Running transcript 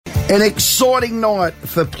An exciting night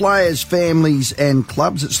for players, families and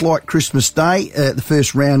clubs. It's like Christmas Day. The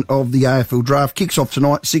first round of the AFL draft kicks off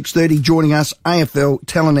tonight, 6:30. Joining us, AFL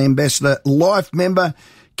Talent Ambassador, life member,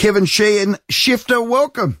 Kevin Sheehan. Shifter,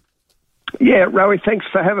 welcome. Yeah, Rowie, thanks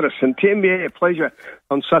for having us. And Tim, yeah, pleasure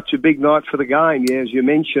on such a big night for the game. Yeah, as you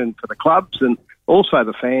mentioned, for the clubs and also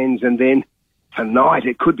the fans. And then tonight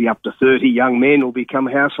it could be up to 30 young men who'll become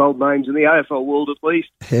household names in the AFL world at least.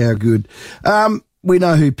 How good. We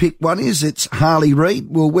know who pick one is. It's Harley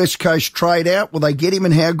Reid. Will West Coast trade out? Will they get him,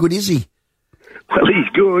 and how good is he? Well, he's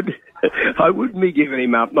good. I wouldn't be giving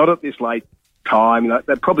him up, not at this late time.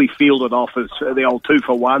 They'd probably fielded off as the old 2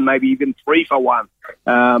 for 1, maybe even 3 for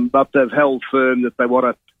 1. But they've held firm that they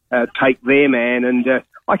want to take their man, and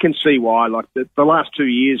I can see why. Like the last 2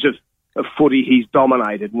 years of footy, he's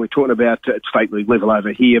dominated. And we're talking about at state league level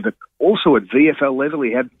over here, but also at VFL level,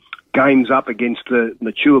 he had games up against the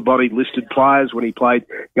mature-bodied listed players when he played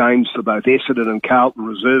games for both Essendon and Carlton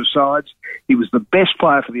reserve sides. He was the best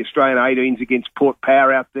player for the Australian 18s against Port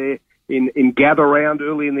Power out there in gather round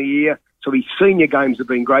early in the year. So his senior games have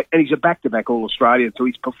been great, and he's a back-to-back All-Australian. So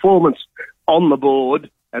his performance on the board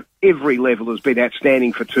at every level has been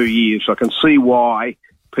outstanding for 2 years. So I can see why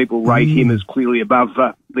people rate him as clearly above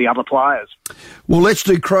the other players. Well, let's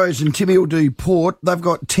do Crows, and Timmy will do Port. They've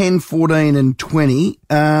got 10, 14 and 20.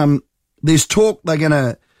 There's talk they're going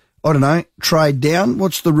to, I don't know, trade down.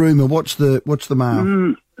 What's the rumour? What's the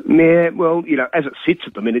mail? Yeah, well, as it sits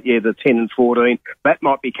at the minute, the 10 and 14, that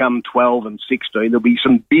might become 12 and 16. There'll be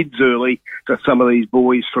some bids early for some of these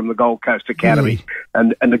boys from the Gold Coast Academy.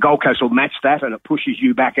 Yeah. And the Gold Coast will match that, and it pushes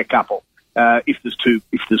you back a couple. If there's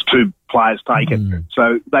two players taken.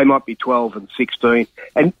 So they might be 12 and 16.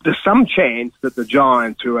 And there's some chance that the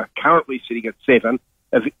Giants, who are currently sitting at 7,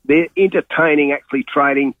 they're entertaining actually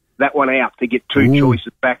trading that one out to get two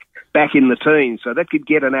choices back in the team. So that could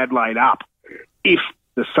get an Adelaide up if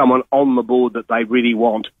there's someone on the board that they really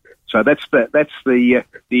want. So that's the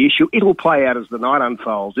issue. It'll play out as the night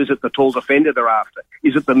unfolds. Is it the tall defender they're after?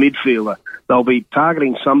 Is it the midfielder? They'll be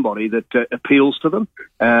targeting somebody that appeals to them,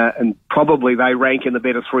 and probably they rank in the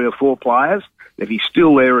better 3 or 4 players. If he's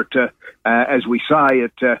still there at, as we say,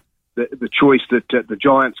 at the choice that the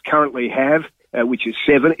Giants currently have, which is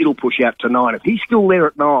 7, it'll push out to 9. If he's still there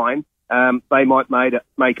at 9, they might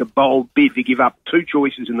make a bold bid to give up 2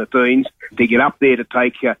 choices in the teens to get up there to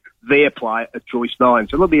take their player at choice 9.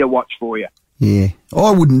 So there'll be a watch for you. Yeah.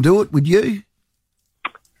 I wouldn't do it, would you?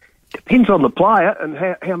 Depends on the player and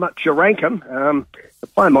how much you rank him. The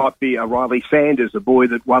player might be a Riley Sanders, the boy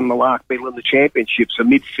that won the Lark medal in the championships, a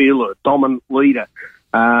midfielder, a dominant leader.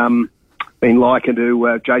 Been likened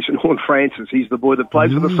to Jason Horne-Francis. He's the boy that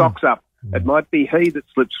plays with the socks up. It might be he that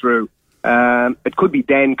slips through. It could be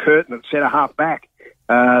Dan Curtin at centre half back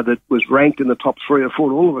that was ranked in the top 3 or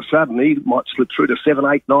 4. All of a sudden, he might slip through to 7,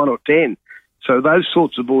 8, 9 or 10. So those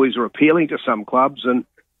sorts of boys are appealing to some clubs, and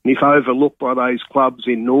if overlooked by those clubs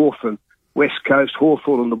in North and West Coast,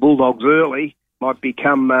 Hawthorn and the Bulldogs early, might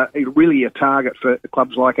become really a target for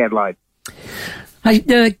clubs like Adelaide. Hey,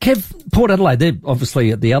 Kev, Port Adelaide, they're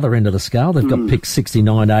obviously at the other end of the scale. They've got picks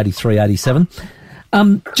 69, 83, 87.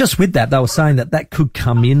 Just with that, they were saying that could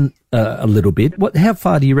come in a little bit. How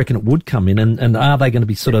far do you reckon it would come in? And are they going to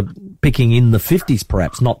be sort of picking in the 50s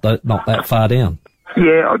perhaps, not that far down?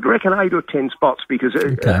 Yeah, I'd reckon 8 or 10 spots because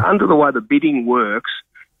under the way the bidding works,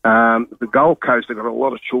 the Gold Coast have got a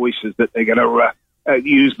lot of choices that they're going to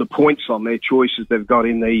use the points on their choices they've got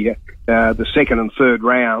in the second and third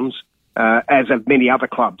rounds, as have many other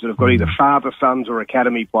clubs that have got either father, sons or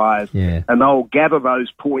academy players. Yeah. And they'll gather those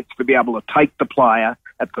points to be able to take the player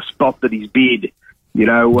at the spot that he's bid.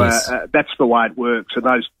 That's the way it works. And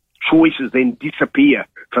those choices then disappear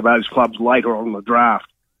for those clubs later on in the draft,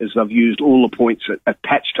 as they've used all the points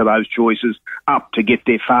attached to those choices up to get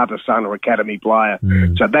their father, son or academy player.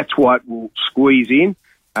 So that's why it will squeeze in.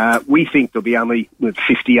 We think there'll be only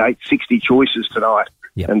 58, 60 choices tonight.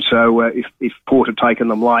 Yep. And so if Port had taken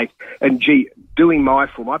them late, and doing my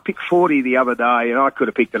form, I picked 40 the other day, and I could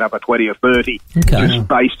have picked it up at 20 or 30, just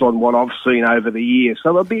based on what I've seen over the years.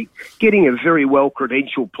 So they'll be getting a very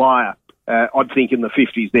well-credentialed player, I'd think, in the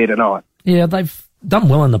 50s there tonight. Yeah, they've done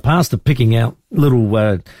well in the past of picking out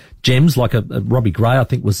little gems, like a Robbie Gray, I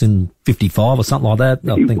think, was in 55 or something like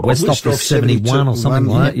that. I think Westhoff was 71 or something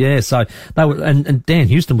like that. Yeah, so they were, and Dan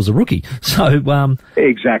Houston was a rookie. So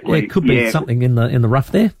exactly, it could be something in the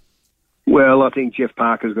rough there. Well, I think Jeff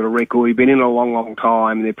Parker's got a record. He's been in a long, long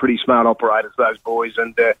time. They're pretty smart operators, those boys,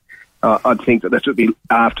 and I think that's what be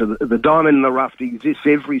after. The diamond in the rough exists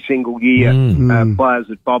every single year. Players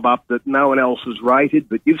that bob up that no one else has rated,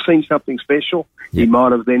 but you've seen something special. Yep. He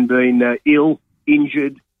might have then been ill,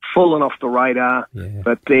 injured, fallen off the radar,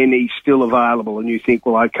 but then he's still available, and you think,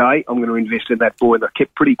 well, okay, I'm going to invest in that boy. And they've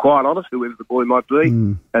kept pretty quiet on it, whoever the boy might be,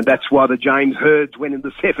 and that's why the James Herds went in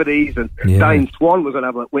the 70s, and Dane Swan was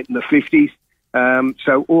another that went in the 50s.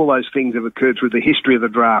 So all those things have occurred through the history of the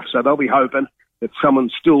draft. So they'll be hoping that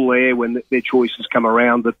someone's still there when their choices come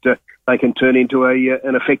around, that they can turn into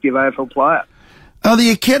an effective AFL player. Are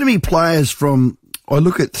the academy players from, I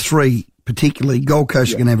look at three particularly, Gold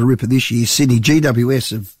Coast are going to have a ripper this year, Sydney,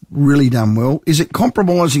 GWS have really done well. Is it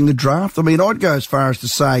compromising the draft? I mean, I'd go as far as to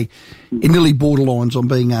say it nearly borderlines on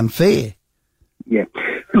being unfair. Yeah.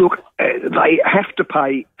 Look, they have to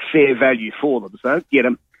pay fair value for them. So they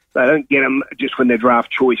don't get them just when their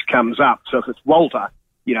draft choice comes up. So if it's Walter,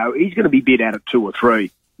 he's going to be bid out at 2 or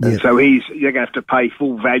 3. And so you're going to have to pay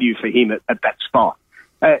full value for him at that spot.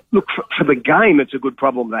 Look, for the game, it's a good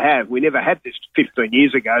problem to have. We never had this 15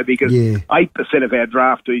 years ago because 8% of our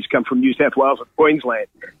draftees come from New South Wales and Queensland.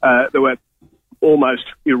 They were almost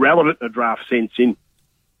irrelevant in a draft sense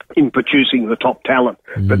in producing the top talent.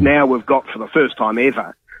 But now we've got, for the first time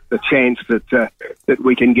ever, the chance that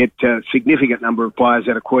we can get a significant number of players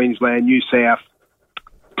out of Queensland, New South.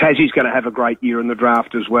 Tassie's going to have a great year in the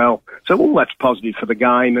draft as well. So all that's positive for the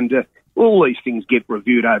game, and all these things get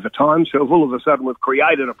reviewed over time. So if all of a sudden we've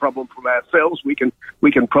created a problem for ourselves, we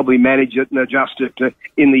can probably manage it and adjust it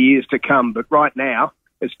in the years to come. But right now,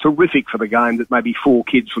 it's terrific for the game that maybe 4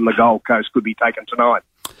 kids from the Gold Coast could be taken tonight.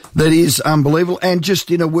 That is unbelievable. And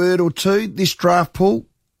just in a word or two, this draft pool?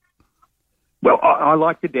 Well, I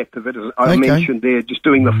like the depth of it. As I mentioned there, just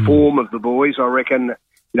doing the form of the boys, I reckon,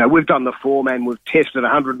 we've done the form and we've tested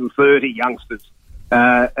 130 youngsters.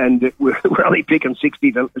 And we're only picking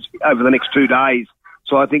 60 over the next 2 days.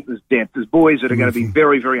 So I think there's depth. There's boys that are going to be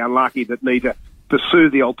very, very unlucky that need to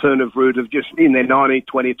pursue the alternative route of just in their 19th,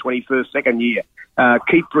 20th, 21st, second year.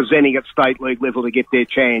 Keep presenting at state league level to get their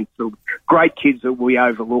chance. So great kids that we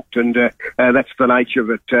overlooked, and that's the nature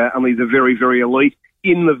of it. Only the very, very elite,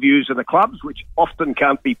 in the views of the clubs, which often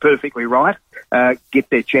can't be perfectly right, get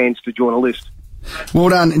their chance to join a list. Well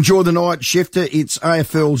done. Enjoy the night, Schefter. It's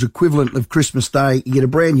AFL's equivalent of Christmas Day. You get a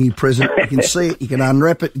brand new present. You can see it. You can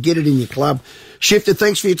unwrap it. Get it in your club. Schefter,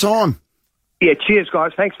 thanks for your time. Yeah, cheers,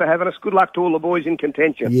 guys. Thanks for having us. Good luck to all the boys in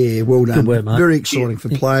contention. Yeah, well done. Good work, mate. Very exciting for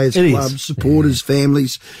players, clubs, supporters,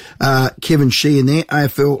 families. Kevin Sheehan there,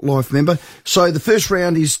 AFL Life member. So the first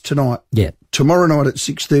round is tonight. Yeah. Tomorrow night at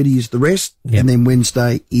 6:30 is the rest, and then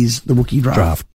Wednesday is the rookie draft.